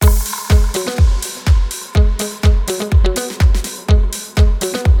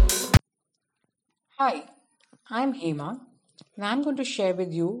I'm Hema, and I'm going to share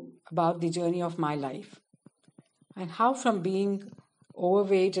with you about the journey of my life and how, from being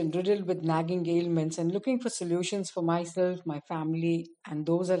overweight and riddled with nagging ailments and looking for solutions for myself, my family, and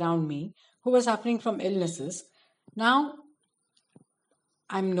those around me who were suffering from illnesses, now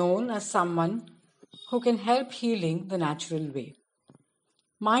I'm known as someone who can help healing the natural way.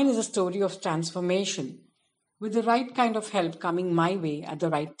 Mine is a story of transformation with the right kind of help coming my way at the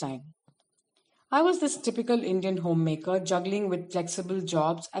right time. I was this typical Indian homemaker juggling with flexible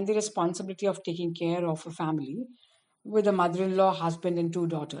jobs and the responsibility of taking care of a family with a mother in law, husband, and two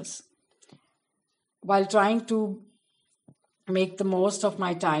daughters. While trying to make the most of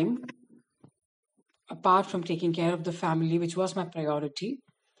my time, apart from taking care of the family, which was my priority,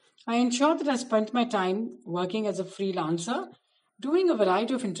 I ensured that I spent my time working as a freelancer, doing a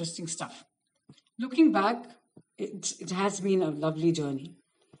variety of interesting stuff. Looking back, it has been a lovely journey.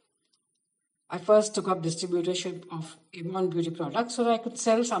 I first took up distributorship of Avon beauty products so that I could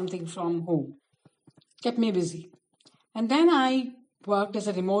sell something from home. Kept me busy. And then I worked as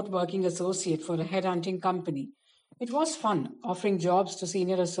a remote working associate for a headhunting company. It was fun offering jobs to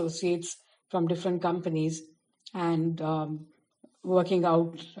senior associates from different companies and working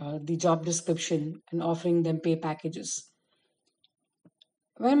out the job description and offering them pay packages.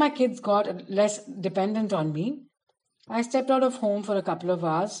 When my kids got less dependent on me, I stepped out of home for a couple of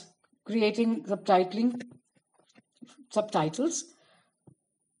hours, creating subtitles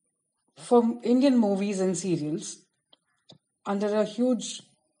for Indian movies and serials under a huge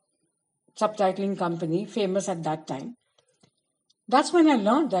subtitling company famous at that time. That's when I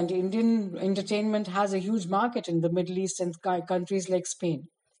learned that Indian entertainment has a huge market in the Middle East and countries like Spain.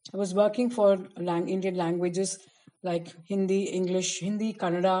 I was working for Indian languages like Hindi,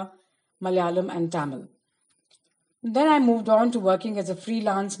 Kannada, Malayalam, and Tamil. Then I moved on to working as a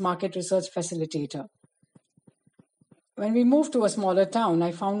freelance market research facilitator. When we moved to a smaller town,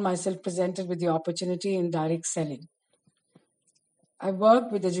 I found myself presented with the opportunity in direct selling. I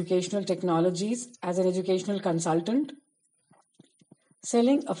worked with educational technologies as an educational consultant,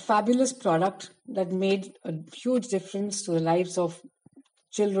 selling a fabulous product that made a huge difference to the lives of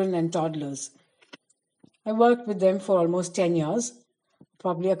children and toddlers. I worked with them for almost 10 years,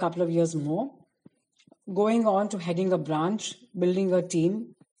 probably a couple of years more, going on to heading a branch, building a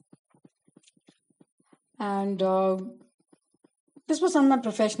team. And this was on my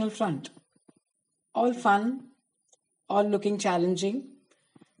professional front. All fun, all looking challenging.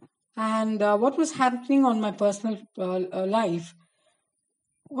 And what was happening on my personal life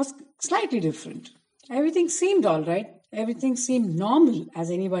was slightly different. Everything seemed all right. Everything seemed normal, as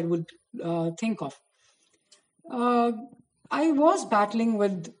anyone would think of. I was battling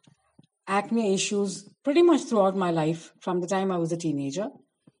with acne issues pretty much throughout my life from the time I was a teenager.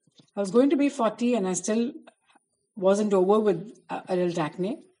 I was going to be 40 and I still wasn't over with adult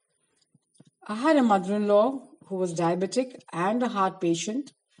acne. I had a mother in law who was diabetic and a heart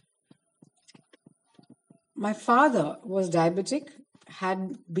patient. My father was diabetic,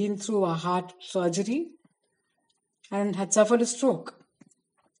 had been through a heart surgery, and had suffered a stroke.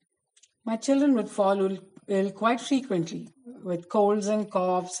 My children would fall ill quite frequently with colds and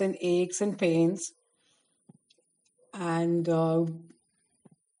coughs and aches and pains. And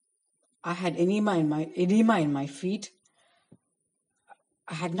I had edema in my feet.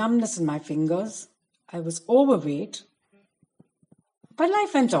 I had numbness in my fingers. I was overweight. But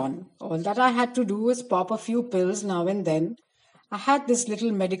life went on. All that I had to do was pop a few pills now and then. I had this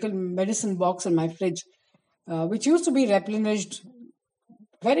little medicine box in my fridge, which used to be replenished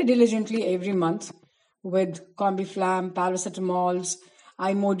very diligently every month with Combiflam, paracetamols,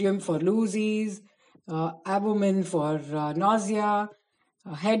 Imodium for loosies, Albumin for nausea,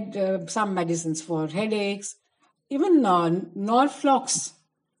 some medicines for headaches. Even Norflox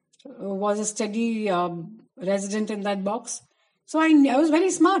was a steady resident in that box. So I was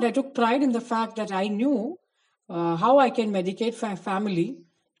very smart. I took pride in the fact that I knew how I can medicate my family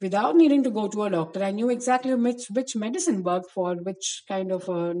without needing to go to a doctor. I knew exactly which medicine worked for which kind of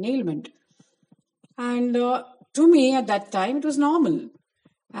ailment. And to me at that time, it was normal.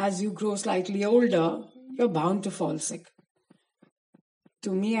 As you grow slightly older, you're bound to fall sick.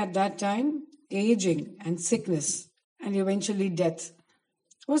 To me at that time, aging and sickness and eventually death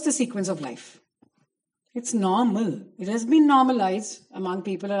was the sequence of life. It's normal. It has been normalized among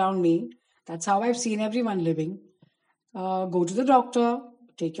people around me. That's how I've seen everyone living. Go to the doctor,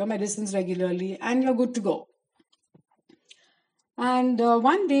 take your medicines regularly, and you're good to go. And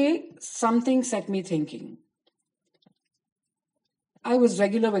one day, something set me thinking. I was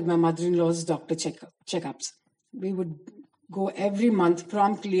regular with my mother-in-law's doctor checkups. We would go every month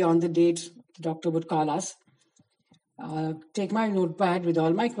promptly on the date the doctor would call us. take my notepad with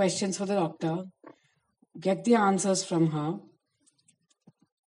all my questions for the doctor, get the answers from her,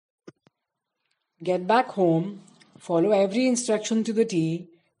 get back home, follow every instruction to the T,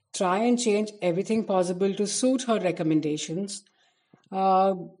 try and change everything possible to suit her recommendations.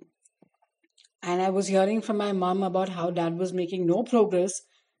 Uh, and I was hearing from my mom about how dad was making no progress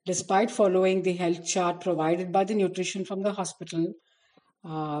despite following the health chart provided by the nutrition from the hospital,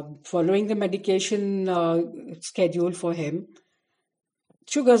 following the medication schedule for him.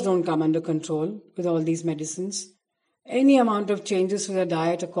 Sugars don't come under control with all these medicines. Any amount of changes to the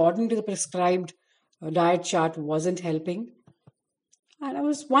diet according to the prescribed diet chart wasn't helping. And I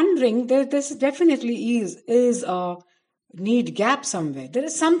was wondering, this definitely is a need gap somewhere. There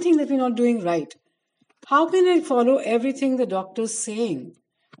is something that we're not doing right. How can I follow everything the doctor's saying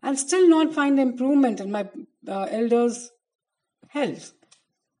and still not find improvement in my elder's health?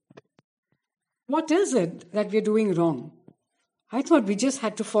 What is it that we're doing wrong? I thought we just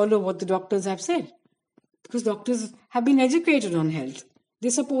had to follow what the doctors have said, because doctors have been educated on health.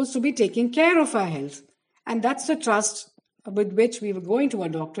 They're supposed to be taking care of our health. And that's the trust with which we were going to a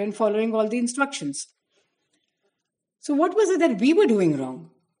doctor and following all the instructions. So, what was it that we were doing wrong?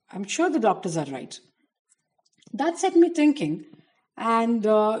 I'm sure the doctors are right. That set me thinking. And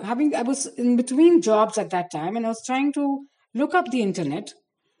I was in between jobs at that time, and I was trying to look up the internet.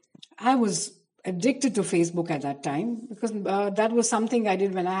 I was addicted to Facebook at that time because that was something I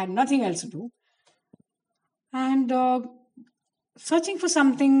did when I had nothing else to do. And searching for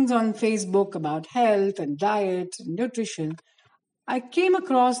some things on Facebook about health and diet and nutrition, I came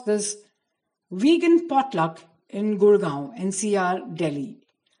across this vegan potluck in Gurgaon, NCR, Delhi.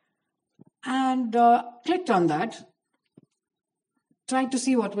 And clicked on that, tried to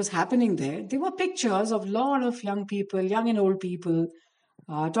see what was happening there. There were pictures of a lot of young people, young and old people,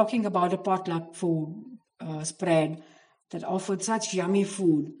 talking about a potluck food spread that offered such yummy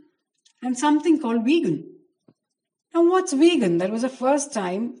food and something called vegan. Now, what's vegan? That was the first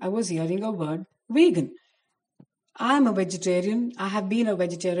time I was hearing a word vegan. I'm a vegetarian. I have been a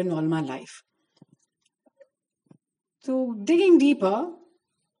vegetarian all my life. So, digging deeper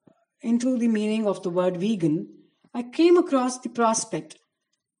into the meaning of the word vegan, I came across the prospect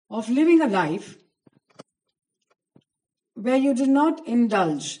of living a life where you do not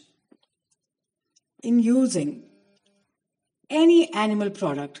indulge in using any animal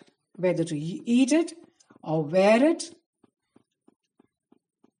product, whether to eat it or wear it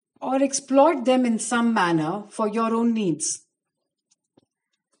or exploit them in some manner for your own needs.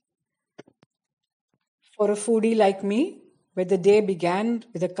 For a foodie like me, where the day began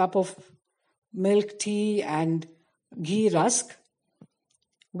with a cup of milk tea and ghee rusk,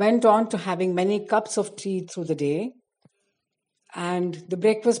 went on to having many cups of tea through the day, and the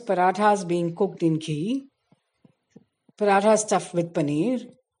breakfast parathas being cooked in ghee, parathas stuffed with paneer,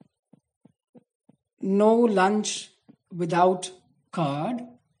 no lunch without curd.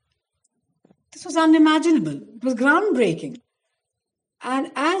 This was unimaginable. It was groundbreaking. And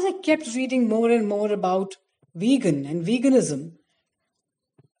as I kept reading more and more about vegan and veganism,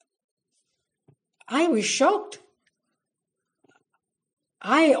 I was shocked.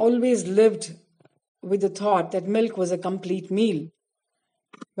 I always lived with the thought that milk was a complete meal.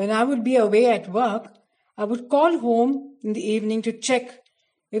 When I would be away at work, I would call home in the evening to check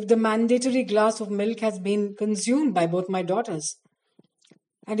if the mandatory glass of milk has been consumed by both my daughters.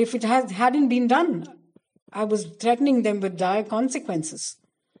 And if it hadn't been done, I was threatening them with dire consequences.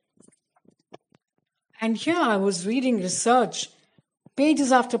 And here I was reading research,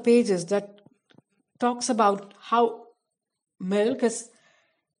 pages after pages, that talks about how milk is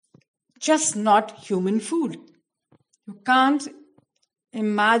just not human food. You can't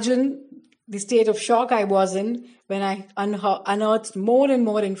imagine the state of shock I was in when I unearthed more and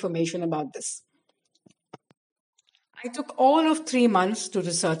more information about this. I took all of 3 months to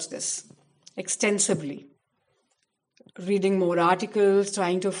research this extensively, reading more articles,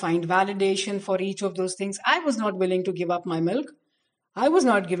 trying to find validation for each of those things. I was not willing to give up my milk. I was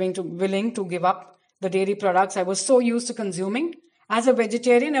not willing to give up the dairy products I was so used to consuming. As a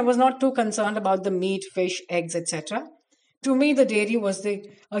vegetarian, I was not too concerned about the meat, fish, eggs, etc. To me, the dairy was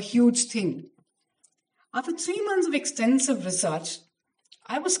a huge thing. After 3 months of extensive research,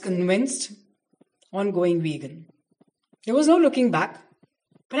 I was convinced on going vegan. There was no looking back,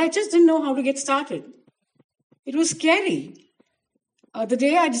 but I just didn't know how to get started. It was scary. The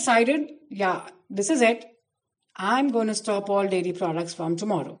day I decided, yeah, this is it, I'm going to stop all dairy products from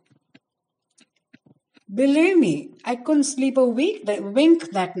tomorrow. Believe me, I couldn't sleep a wink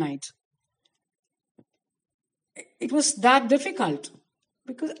that night. It was that difficult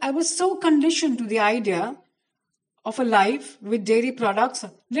because I was so conditioned to the idea of a life with dairy products,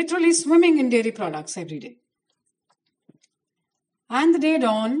 literally swimming in dairy products every day. And the day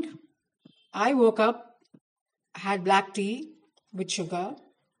dawned, I woke up, had black tea with sugar.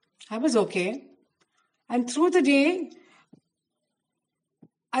 I was okay. And through the day,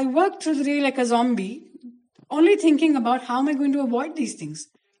 I worked through the day like a zombie, only thinking about how am I going to avoid these things.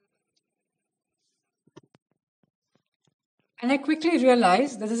 And I quickly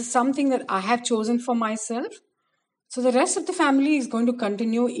realized that this is something that I have chosen for myself. So the rest of the family is going to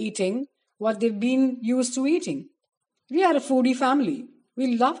continue eating what they've been used to eating. We are a foodie family.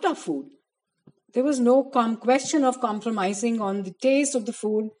 We loved our food. There was no question of compromising on the taste of the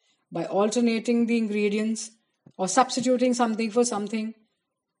food by alternating the ingredients or substituting something for something.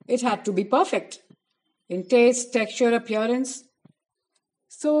 It had to be perfect in taste, texture, appearance.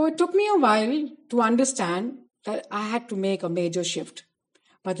 So it took me a while to understand that I had to make a major shift.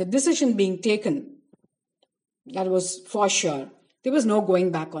 But the decision being taken, that was for sure. There was no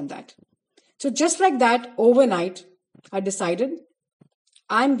going back on that. So just like that, overnight, I decided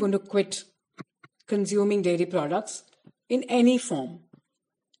I'm going to quit consuming dairy products in any form.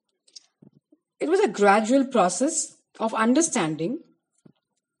 It was a gradual process of understanding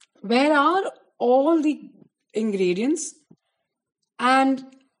where are all the ingredients and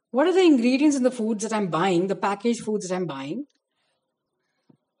what are the ingredients in the foods that I'm buying, the packaged foods that I'm buying.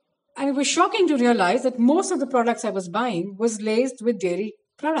 And it was shocking to realize that most of the products I was buying was laced with dairy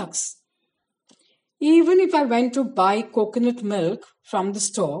products. Even if I went to buy coconut milk from the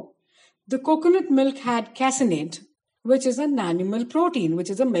store, the coconut milk had caseinate, which is an animal protein, which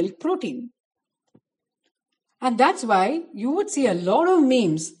is a milk protein. And that's why you would see a lot of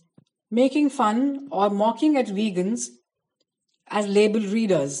memes making fun or mocking at vegans as label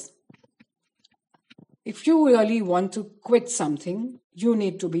readers. If you really want to quit something, you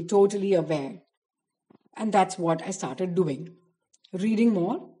need to be totally aware. And that's what I started doing. Reading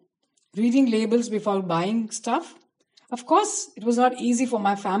more, reading labels before buying stuff. Of course, it was not easy for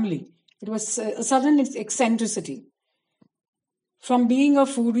my family. It was a sudden eccentricity. From being a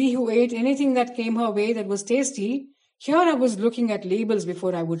foodie who ate anything that came her way that was tasty, here I was looking at labels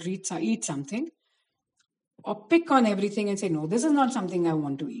before I would eat something or pick on everything and say, no, this is not something I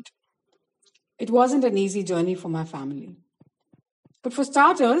want to eat. It wasn't an easy journey for my family. But for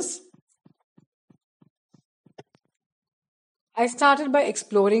starters, I started by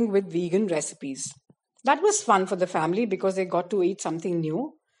exploring with vegan recipes. That was fun for the family because they got to eat something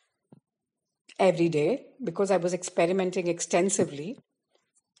new every day because I was experimenting extensively.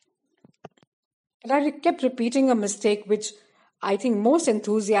 And I kept repeating a mistake which I think most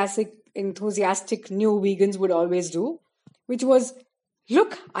enthusiastic new vegans would always do, which was,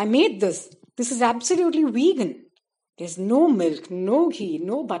 look, I made this. This is absolutely vegan. There's no milk, no ghee,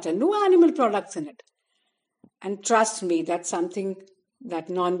 no butter, no animal products in it. And trust me, that's something that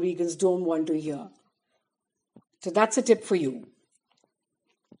non-vegans don't want to hear. So that's a tip for you.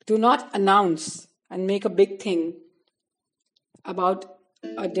 Do not announce and make a big thing about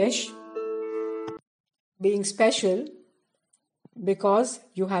a dish being special because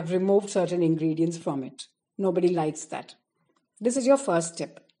you have removed certain ingredients from it. Nobody likes that. This is your first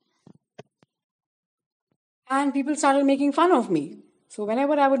tip. And people started making fun of me. So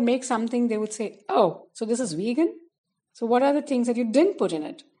whenever I would make something, they would say, oh, so this is vegan? So what are the things that you didn't put in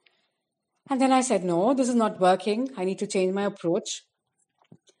it? And then I said, no, this is not working. I need to change my approach.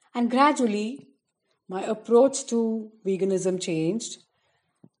 And gradually, my approach to veganism changed.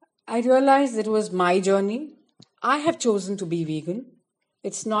 I realized it was my journey. I have chosen to be vegan.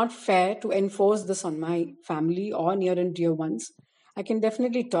 It's not fair to enforce this on my family or near and dear ones. I can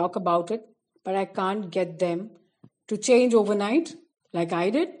definitely talk about it, but I can't get them to change overnight like I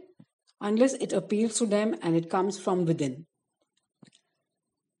did unless it appeals to them and it comes from within.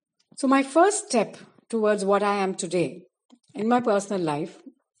 So my first step towards what I am today in my personal life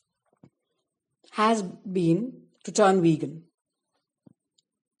has been to turn vegan.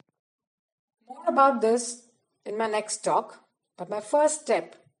 More about this in my next talk, but my first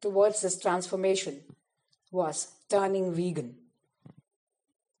step towards this transformation was turning vegan.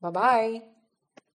 Bye-bye.